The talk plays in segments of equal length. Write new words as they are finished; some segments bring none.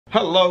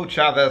Hello,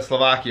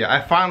 ChavezzSlovakia.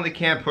 I finally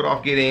can't put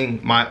off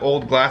getting my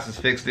old glasses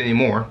fixed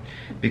anymore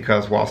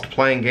because whilst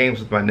playing games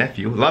with my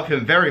nephew, love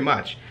him very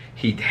much,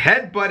 he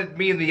headbutted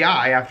me in the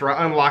eye after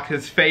I unlocked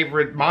his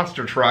favorite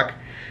monster truck,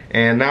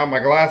 and now my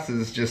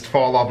glasses just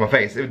fall off my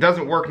face. If it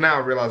doesn't work now, I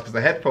realize because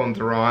the headphones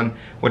are on,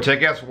 which I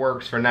guess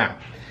works for now.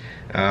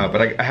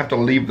 But I have to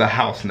leave the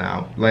house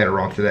now, later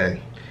on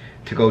today,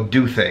 to go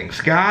do things.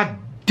 God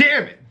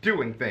damn it,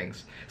 doing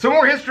things. Some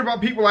more history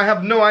about people I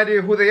have no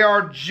idea who they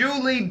are.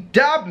 Julie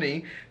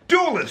Dobney,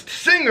 duelist,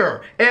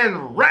 singer,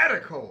 and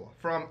radical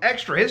from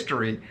Extra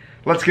History.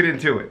 Let's get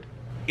into it.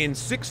 In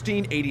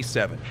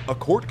 1687, a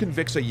court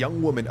convicts a young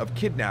woman of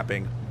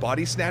kidnapping,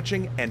 body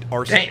snatching, and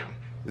arson. Damn.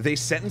 They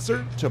sentence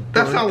her to burn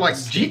That sounds like a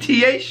stake,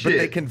 GTA shit. but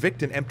they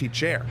convict an empty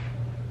chair.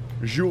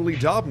 Julie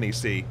Dobney,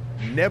 see,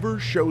 never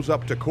shows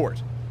up to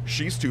court.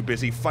 She's too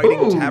busy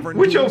fighting tavern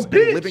duels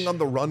and living on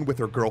the run with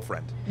her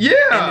girlfriend. Yeah!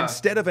 And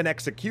instead of an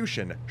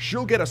execution,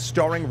 she'll get a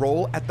starring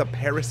role at the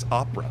Paris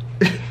Opera.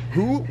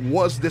 Who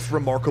was this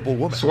remarkable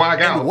woman?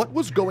 Swag out. And what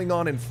was going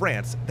on in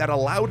France that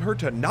allowed her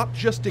to not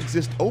just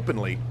exist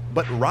openly,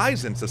 but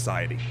rise in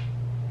society?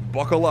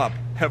 Buckle up.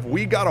 Have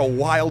we got a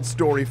wild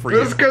story for you?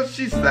 It's because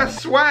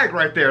that's swag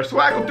right there.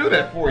 Swag will do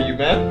that for you,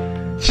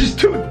 man. She's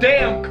too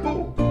damn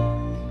cool.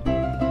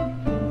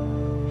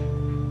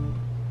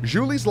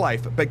 Julie's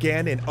life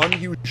began in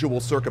unusual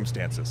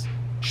circumstances.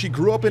 She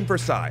grew up in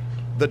Versailles,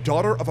 the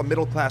daughter of a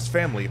middle-class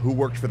family who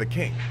worked for the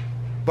king.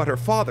 But her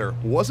father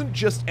wasn't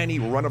just any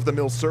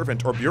run-of-the-mill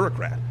servant or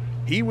bureaucrat.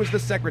 He was the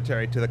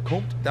secretary to the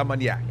Comte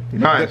d'Armagnac,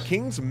 the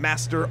king's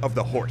master of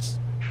the horse.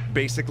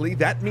 Basically,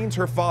 that means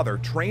her father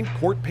trained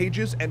court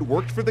pages and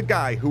worked for the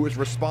guy who was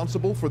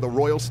responsible for the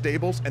royal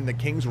stables and the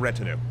king's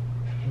retinue.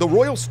 The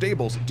royal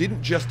stables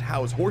didn't just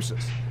house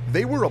horses.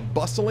 They were a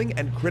bustling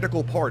and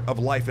critical part of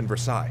life in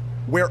Versailles,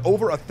 where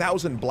over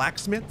 1,000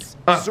 blacksmiths,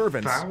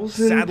 servants,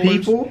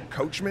 saddlers,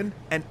 coachmen,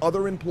 and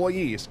other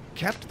employees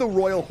kept the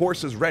royal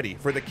horses ready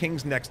for the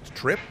king's next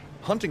trip,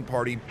 hunting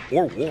party,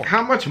 or war.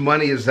 How much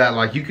money is that?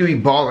 Like, you could be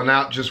balling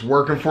out just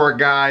working for a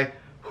guy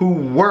who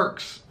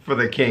works for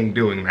the king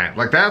doing that.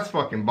 Like, that's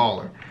fucking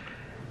baller.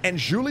 And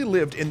Julie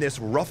lived in this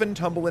rough and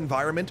tumble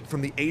environment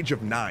from the age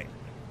of 9.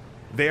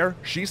 There,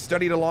 she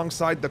studied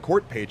alongside the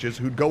court pages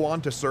who'd go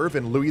on to serve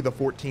in Louis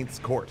XIV's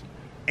court.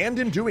 And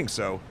in doing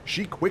so,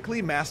 she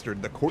quickly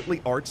mastered the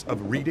courtly arts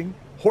of reading,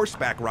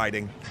 horseback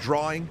riding,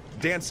 drawing,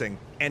 dancing,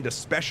 and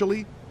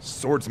especially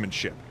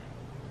swordsmanship.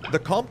 The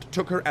Comte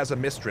took her as a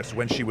mistress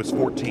when she was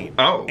 14,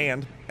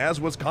 and,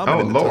 as was common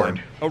in the time,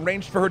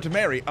 arranged for her to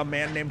marry a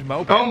man named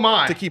Maupin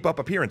to keep up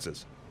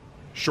appearances.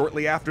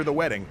 Shortly after the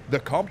wedding, the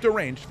Comte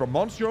arranged for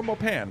Monsieur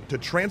Maupin to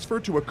transfer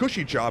to a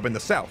cushy job in the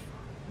south.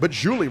 But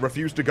Julie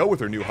refused to go with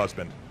her new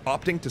husband,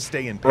 opting to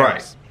stay in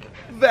Paris.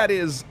 That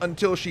is,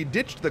 until she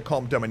ditched the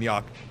Comte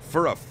d'Armagnac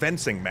for a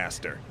fencing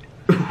master.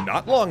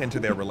 Not long into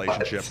their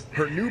relationship,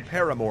 her new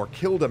paramour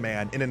killed a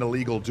man in an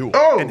illegal duel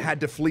and had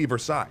to flee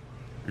Versailles.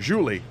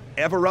 Julie,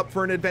 ever up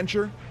for an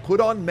adventure,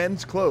 put on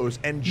men's clothes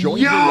and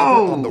joined her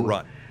lover on the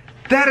run.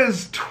 That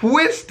is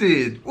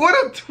twisted. What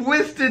a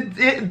twisted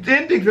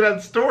ending to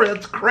that story.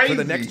 That's crazy.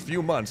 For the next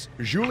few months,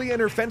 Julie and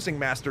her fencing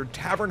master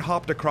tavern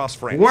hopped across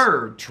France,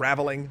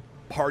 traveling,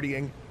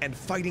 partying, and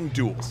fighting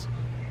duels.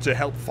 To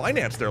help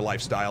finance their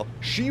lifestyle,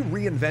 she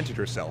reinvented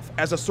herself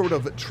as a sort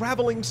of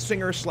traveling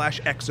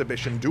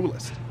singer/exhibition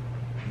duelist.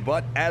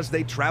 But as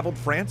they traveled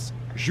France,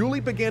 Julie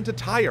began to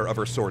tire of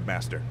her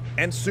swordmaster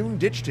and soon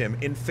ditched him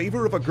in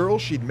favor of a girl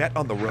she'd met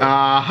on the road.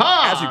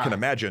 As you can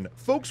imagine,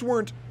 folks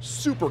weren't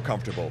super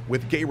comfortable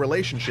with gay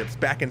relationships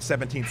back in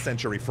 17th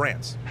century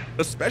France,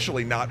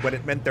 especially not when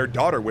it meant their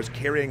daughter was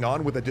carrying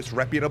on with a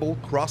disreputable,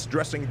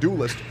 cross-dressing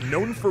duelist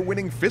known for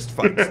winning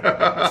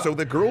fistfights. So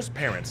the girl's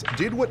parents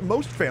did what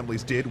most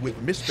families did with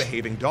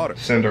misbehaving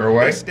daughters. Send her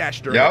away. They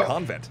stashed her in a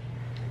convent.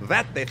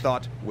 That, they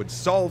thought, would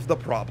solve the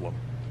problem.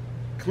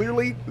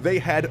 Clearly, they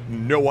had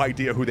no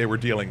idea who they were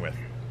dealing with.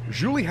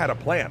 Julie had a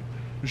plan.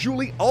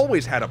 Julie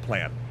always had a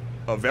plan.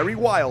 A very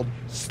wild,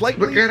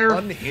 slightly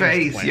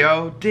unhinged plan.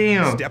 Yo,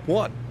 damn. Step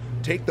 1,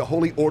 take the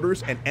holy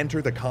orders and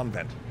enter the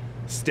convent.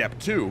 Step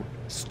 2,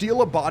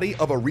 steal a body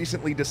of a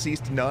recently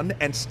deceased nun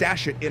and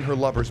stash it in her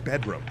lover's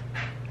bedroom.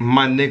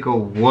 My nigga,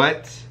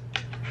 what?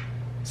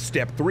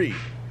 Step 3,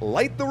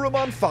 light the room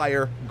on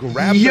fire,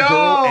 grab the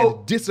girl,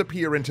 and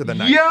disappear into the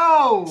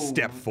night.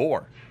 Step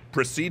 4,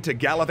 proceed to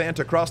gallivant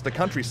across the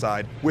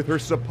countryside with her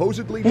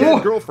supposedly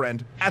dead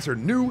girlfriend as her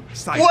new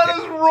sidekick. What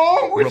is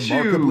wrong with you?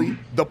 Remarkably,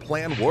 the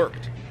plan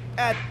worked.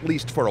 At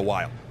least for a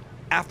while.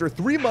 After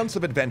 3 months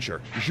of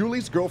adventure,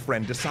 Julie's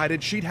girlfriend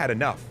decided she'd had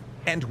enough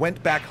and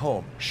went back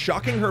home,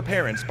 shocking her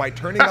parents by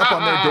turning up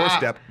on their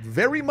doorstep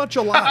very much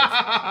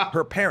alive.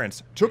 Her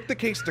parents took the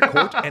case to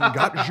court and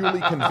got Julie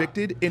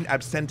convicted in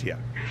absentia.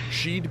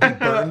 She'd be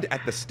burned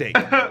at the stake,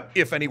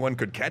 if anyone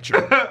could catch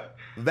her.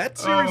 That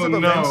series of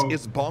events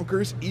is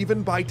bonkers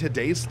even by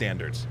today's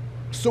standards.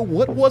 So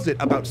what was it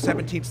about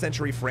 17th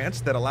century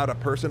France that allowed a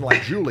person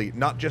like Julie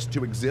not just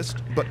to exist,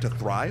 but to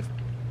thrive?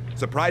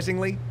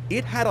 Surprisingly,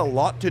 it had a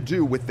lot to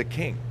do with the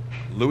king.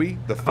 Louis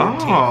the 14th.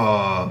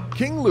 Oh.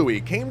 King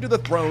Louis came to the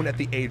throne at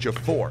the age of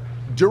 4,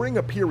 during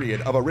a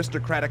period of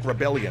aristocratic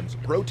rebellions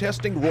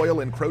protesting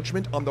royal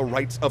encroachment on the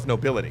rights of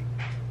nobility.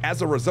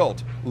 As a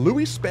result,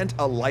 Louis spent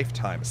a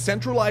lifetime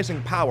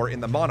centralizing power in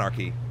the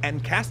monarchy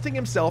and casting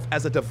himself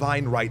as a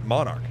divine right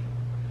monarch.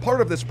 Part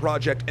of this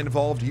project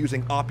involved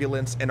using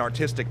opulence and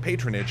artistic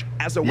patronage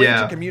as a way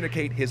to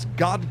communicate his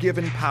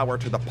God-given power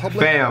to the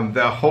public. Fam,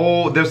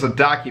 there's a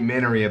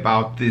documentary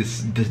about this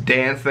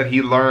dance that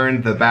he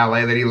learned, the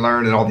ballet that he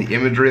learned, and all the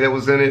imagery that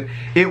was in it.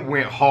 It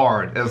went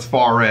hard as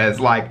far as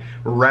like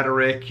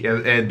rhetoric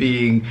and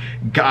being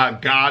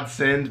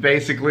God-send,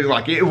 basically.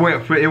 Like it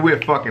went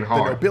fucking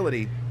hard. The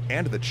nobility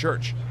and the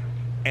church.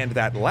 And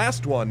that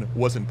last one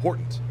was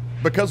important.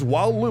 Because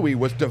while Louis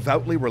was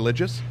devoutly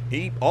religious,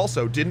 he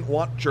also didn't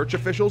want church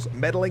officials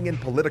meddling in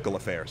political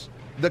affairs.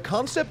 The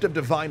concept of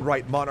divine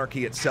right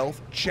monarchy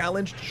itself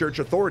challenged church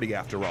authority,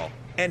 after all,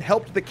 and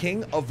helped the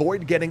king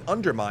avoid getting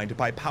undermined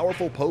by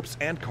powerful popes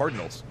and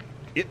cardinals.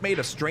 It made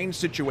a strange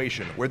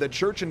situation where the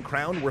church and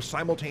crown were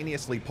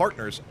simultaneously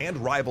partners and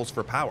rivals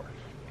for power.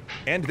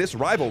 And this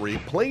rivalry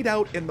played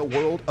out in the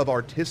world of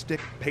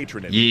artistic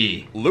patronage.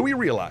 Yeah. Louis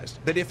realized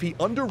that if he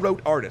underwrote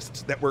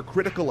artists that were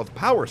critical of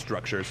power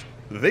structures,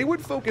 they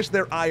would focus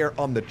their ire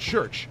on the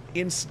church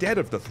instead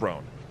of the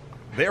throne.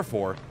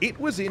 Therefore, it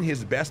was in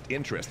his best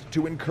interest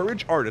to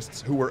encourage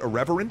artists who were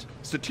irreverent,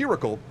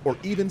 satirical, or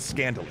even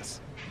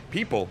scandalous.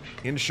 People,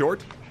 in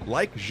short,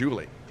 like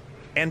Julie.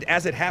 And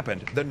as it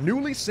happened, the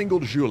newly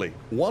singled Julie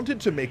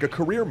wanted to make a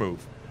career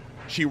move.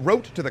 She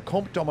wrote to the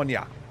Comte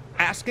d'Armagnac,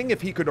 asking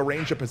if he could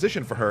arrange a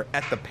position for her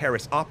at the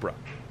Paris Opera.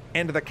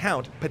 And the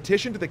Count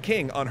petitioned the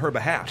king on her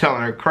behalf.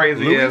 Telling her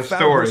crazy Louis ass found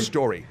story. her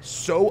story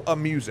so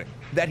amusing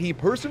that he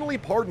personally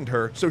pardoned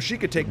her so she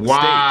could take the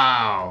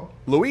Wow.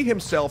 stage. Louis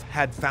himself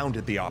had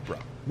founded the opera,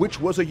 which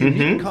was a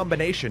unique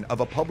combination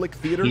of a public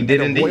theater and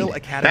a Royal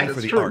Academy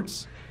for the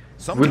Arts.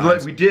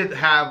 Sometimes We did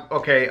have,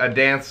 a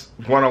dance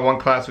one-on-one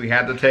class we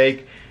had to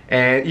take.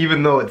 And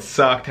even though it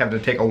sucked having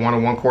to take a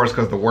one-on-one course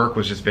because the work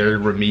was just very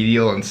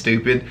remedial and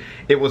stupid,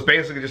 it was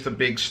basically just a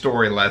big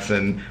story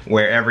lesson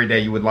where every day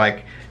you would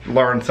like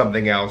learn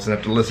something else and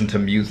have to listen to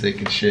music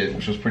and shit,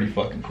 which was pretty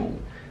fucking cool.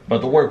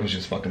 But the work was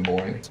just fucking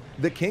boring.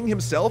 the king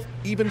himself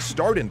even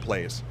starred in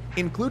plays,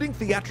 including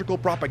theatrical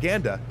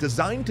propaganda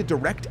designed to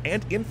direct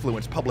and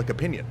influence public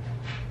opinion.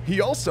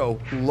 He also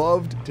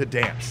loved to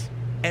dance,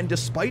 and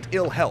despite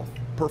ill health,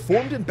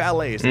 performed in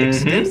ballets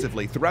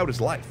extensively throughout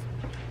his life.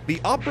 The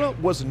opera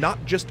was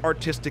not just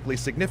artistically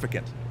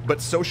significant,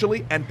 but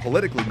socially and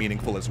politically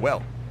meaningful as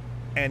well.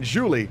 And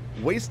Julie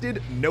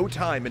wasted no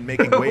time in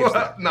making waves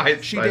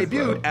there. She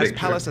debuted as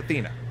Pallas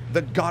Athena,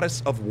 the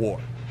goddess of war,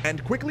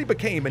 and quickly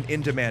became an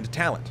in-demand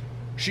talent.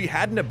 She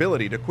had an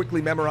ability to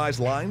quickly memorize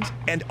lines,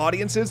 and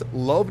audiences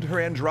loved her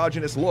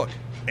androgynous look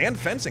and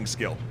fencing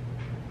skill.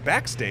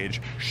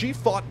 Backstage, she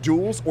fought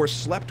duels or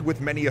slept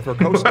with many of her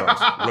co-stars,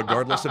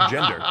 regardless of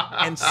gender,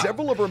 and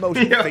several of her most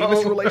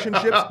famous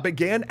relationships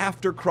began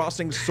after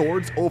crossing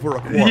swords over a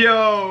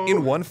quarrel.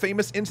 In one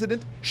famous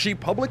incident, she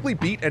publicly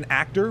beat an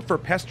actor for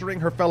pestering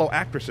her fellow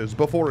actresses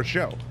before a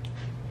show.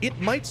 It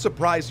might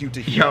surprise you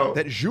to hear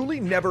that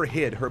Julie never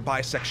hid her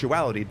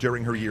bisexuality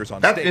during her years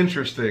on stage. That's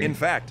interesting. In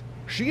fact,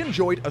 she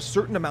enjoyed a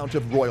certain amount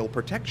of royal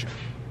protection.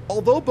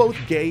 Although both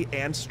gay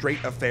and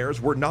straight affairs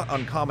were not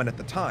uncommon at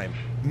the time,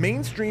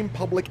 mainstream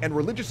public and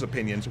religious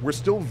opinions were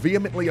still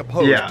vehemently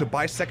opposed to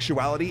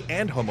bisexuality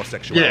and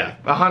homosexuality. Yeah,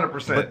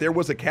 100%. But there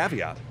was a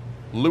caveat.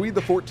 Louis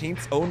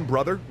XIV's own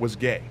brother was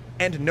gay,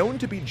 and known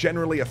to be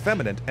generally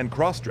effeminate and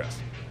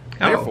cross-dressed.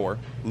 Therefore,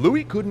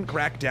 Louis couldn't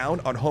crack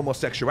down on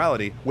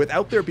homosexuality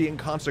without there being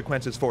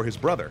consequences for his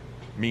brother,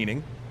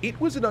 meaning it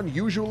was an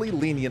unusually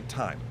lenient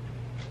time.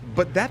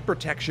 But that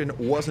protection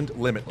wasn't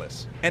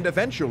limitless, and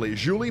eventually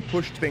Julie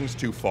pushed things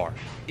too far,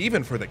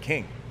 even for the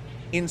king.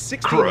 In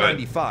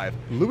 1695,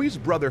 Louis's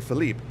brother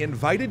Philippe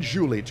invited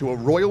Julie to a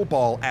royal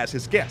ball as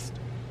his guest.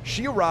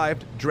 She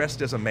arrived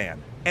dressed as a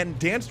man, and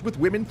danced with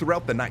women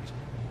throughout the night.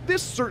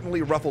 This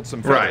certainly ruffled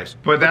some feathers,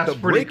 but that's the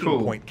pretty breaking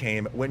cool. point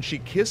came when she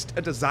kissed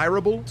a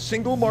desirable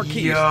single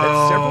marquise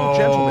that several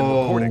gentlemen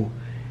were courting.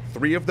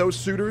 3 of those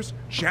suitors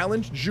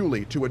challenged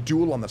Julie to a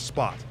duel on the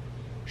spot.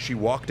 She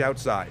walked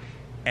outside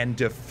and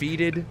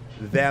defeated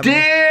them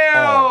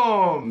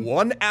all,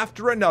 one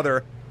after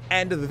another,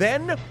 and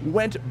then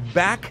went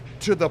back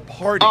to the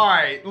party.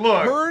 Alright,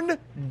 look. Turn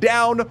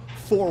down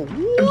for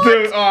what?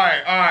 Dude,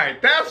 alright.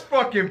 That's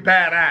fucking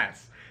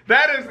badass.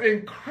 That is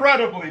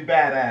incredibly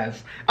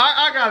badass.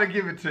 I gotta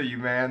give it to you,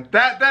 man.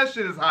 That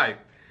shit is hype.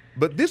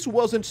 But this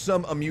wasn't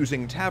some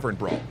amusing tavern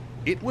brawl.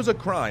 It was a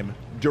crime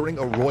during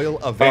a royal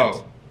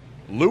event.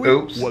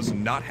 Louis was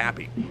not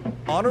happy.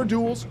 Honor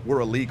duels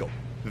were illegal.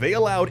 They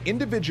allowed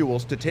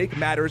individuals to take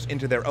matters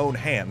into their own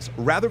hands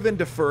rather than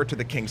defer to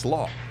the king's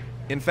law.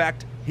 In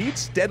fact, he'd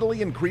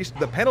steadily increased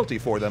the penalty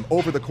for them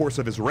over the course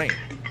of his reign.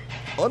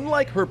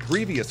 Unlike her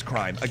previous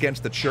crime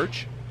against the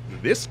church,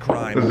 this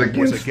crime was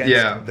against the king,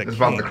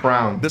 about the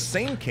crown. the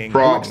same king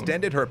who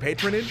extended her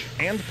patronage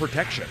and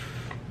protection.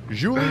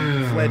 Julie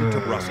fled to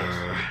Brussels.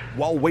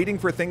 While waiting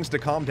for things to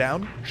calm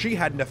down, she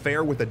had an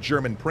affair with a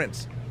German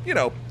prince, you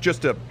know,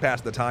 just to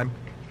pass the time,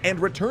 and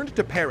returned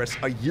to Paris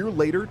a year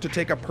later to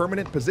take a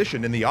permanent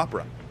position in the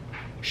opera.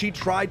 She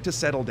tried to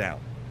settle down,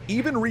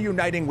 even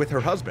reuniting with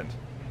her husband.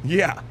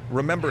 Yeah,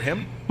 remember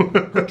him?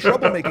 Her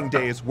troublemaking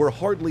days were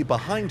hardly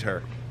behind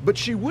her, but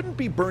she wouldn't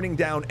be burning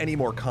down any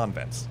more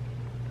convents.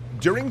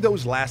 During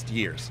those last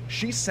years,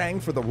 she sang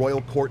for the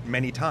royal court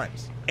many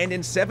times, and in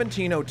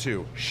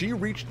 1702, she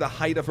reached the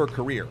height of her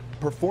career,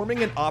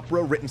 performing an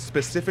opera written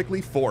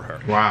specifically for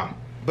her. Wow.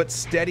 But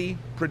steady,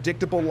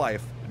 predictable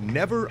life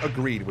never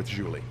agreed with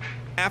Julie.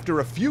 After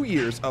a few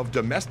years of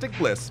domestic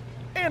bliss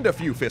and a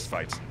few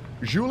fistfights,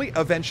 Julie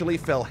eventually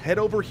fell head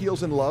over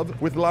heels in love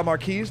with La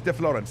Marquise de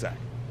Florensac.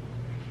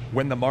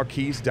 When the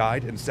Marquise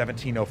died in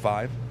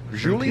 1705,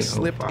 Julie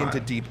slipped into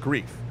deep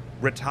grief,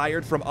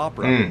 retired from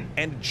opera,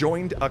 and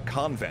joined a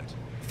convent.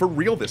 For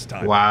real this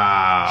time.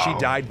 Wow. She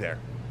died there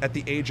at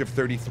the age of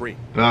 33.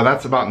 No,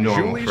 that's about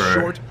normal. Julie's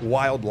short,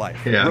 wild life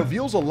Yeah.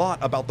 reveals a lot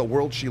about the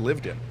world she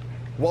lived in.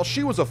 While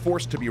she was a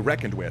force to be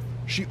reckoned with,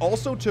 she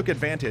also took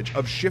advantage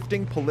of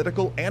shifting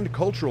political and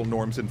cultural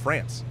norms in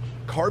France,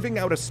 carving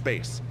out a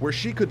space where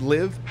she could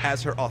live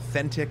as her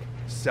authentic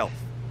self.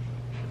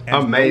 And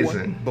Amazing. No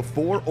one,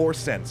 before or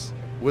since,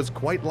 was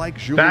quite like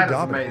Julie That is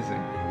Daubert.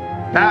 amazing.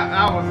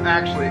 That was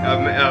actually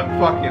a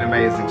fucking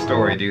amazing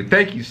story, dude.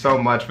 Thank you so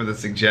much for the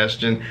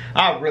suggestion.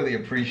 I really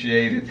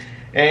appreciate it.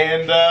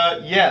 And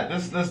yeah,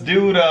 this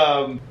dude,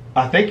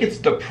 I think it's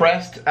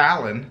Depressed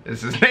Alan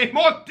is his name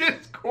on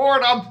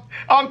Discord.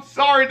 I'm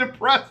sorry,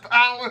 Depressed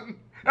Alan.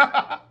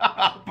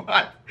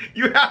 But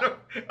you had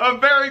a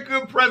very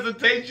good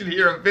presentation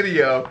here, a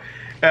video.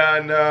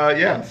 And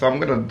yeah, so I'm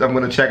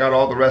gonna check out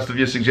all the rest of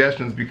your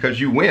suggestions because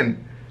you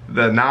win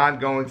the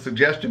non-going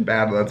suggestion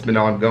battle that's been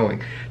ongoing.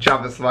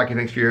 ChavezzSlovakia,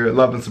 thanks for your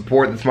love and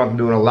support. This month I'm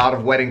doing a lot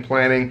of wedding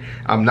planning.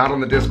 I'm not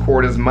on the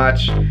Discord as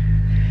much.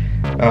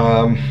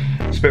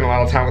 Spending a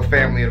lot of time with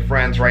family and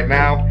friends right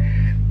now.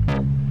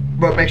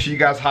 But make sure you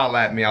guys holler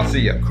at me. I'll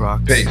see you.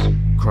 Crocs. Peace.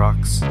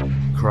 Crocs.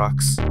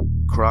 Crocs.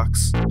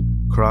 Crocs.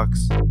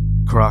 Crocs.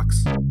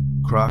 Crocs.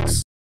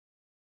 Crocs.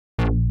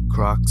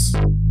 Crocs.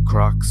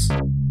 Crocs.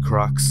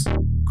 Crocs.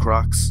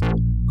 Crocs.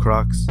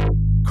 Crocs.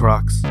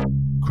 Crocs.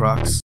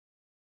 Crocs.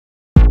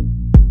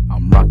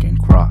 I'm rocking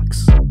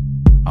Crocs.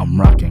 I'm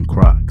rocking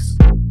Crocs.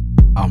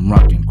 I'm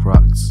rocking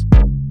Crocs.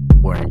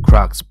 Wearing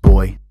Crocs,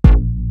 boy.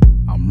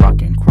 I'm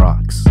rocking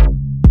Crocs.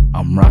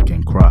 I'm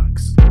rocking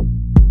Crocs.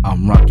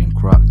 I'm rocking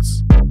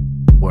Crocs.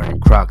 Wearing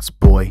Crocs,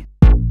 boy.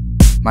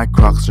 My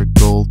Crocs are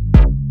gold.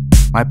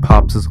 My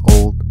pops is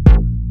old.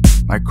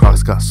 My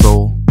Crocs got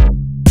soul.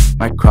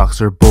 My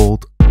Crocs are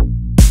bold.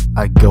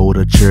 I go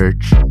to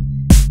church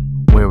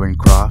wearing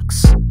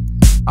Crocs.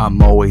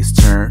 I'm always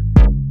turned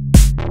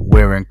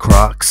wearing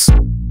Crocs.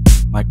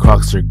 My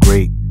Crocs are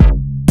great.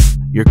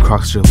 Your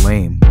Crocs are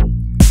lame.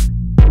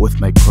 With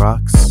my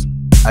Crocs,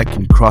 I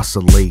can cross a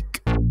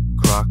lake.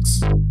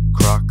 Crocs,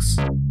 Crocs,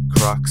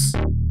 Crocs,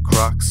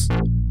 Crocs,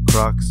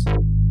 Crocs,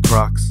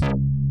 Crocs,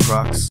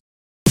 Crocs,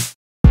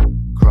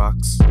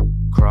 Crocs,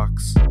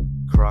 Crocs,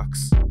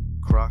 Crocs,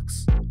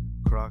 Crocs,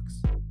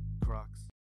 Crocs.